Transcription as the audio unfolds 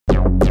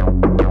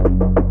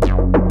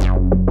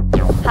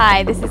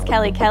Hi, this is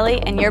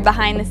Kelly, and you're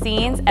behind the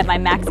scenes at my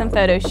Maxim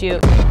photo shoot.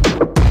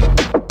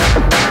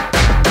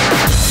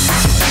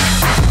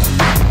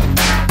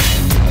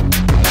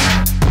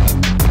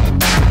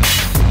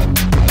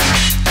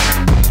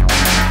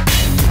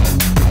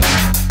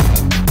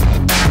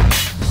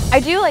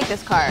 I do like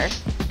this car.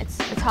 It's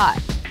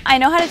hot. I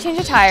know how to change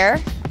a tire.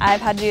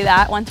 I've had to do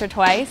that once or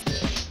twice.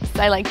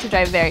 I like to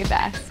drive very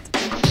fast.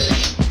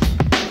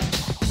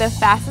 The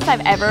fastest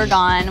I've ever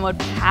gone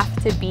would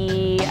have to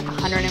be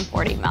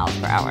 140 miles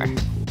per hour.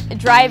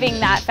 Driving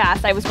that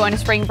fast, I was going to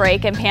spring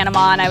break in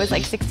Panama and I was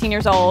like 16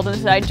 years old,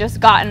 and so I just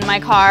got in my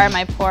car.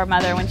 My poor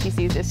mother, when she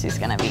sees this, she's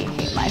gonna be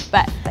hating life.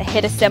 But I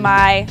hit a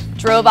semi,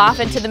 drove off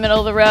into the middle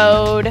of the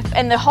road,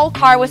 and the whole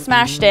car was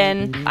smashed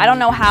in. I don't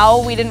know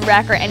how we didn't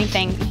wreck or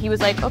anything. He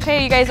was like,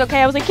 "Okay, you guys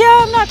okay?" I was like,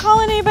 "Yeah, I'm not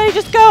calling anybody,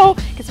 just go."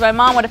 Because my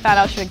mom would have found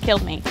out, she would have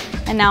killed me.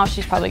 And now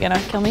she's probably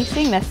gonna kill me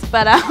seeing this.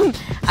 But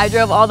I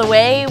drove all the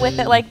way with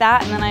it like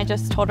that, and then I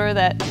just told her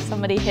that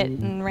somebody hit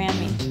and ran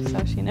me,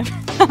 so she never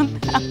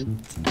found out.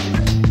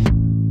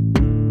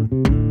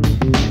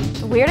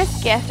 The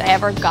weirdest gift I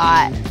ever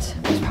got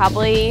was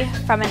probably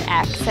from an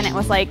ex, and it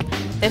was like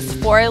this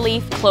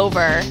 4-leaf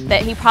clover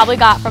that he probably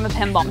got from a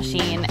pinball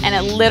machine, and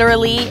it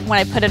literally, when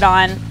I put it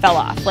on, fell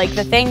off. Like,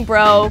 the thing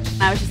broke.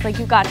 I was just like,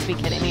 "You've got to be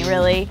kidding me,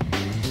 really?"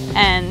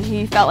 And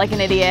he felt like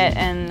an idiot,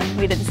 and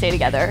we didn't stay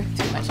together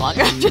too much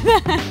longer after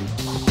that.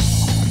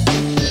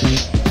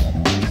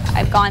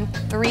 I've gone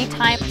 3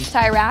 times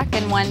to Iraq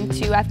and 1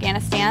 to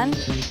Afghanistan,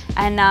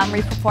 and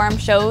we perform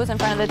shows in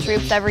front of the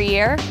troops every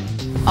year.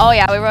 Oh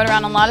yeah, we rode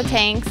around on a lot of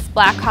tanks,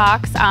 Black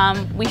Hawks.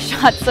 We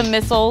shot some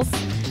missiles,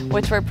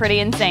 which were pretty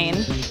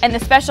insane. And the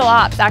special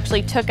ops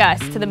actually took us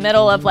to the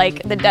middle of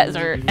like the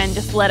desert and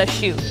just let us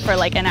shoot for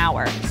like an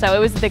hour. So it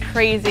was the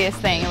craziest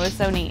thing. It was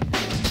so neat.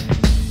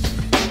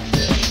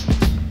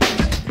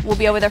 We'll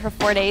be over there for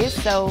 4 days,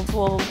 so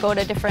we'll go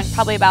to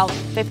probably about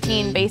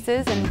 15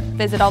 bases and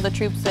visit all the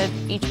troops at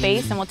each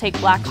base, and we'll take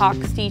Black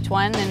Hawks to each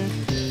one and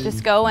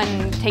just go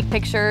and take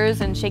pictures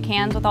and shake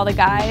hands with all the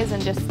guys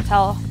and just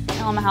tell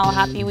them how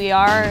happy we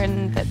are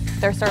and that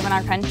they're serving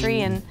our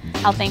country and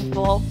how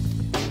thankful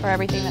for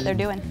everything that they're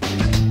doing.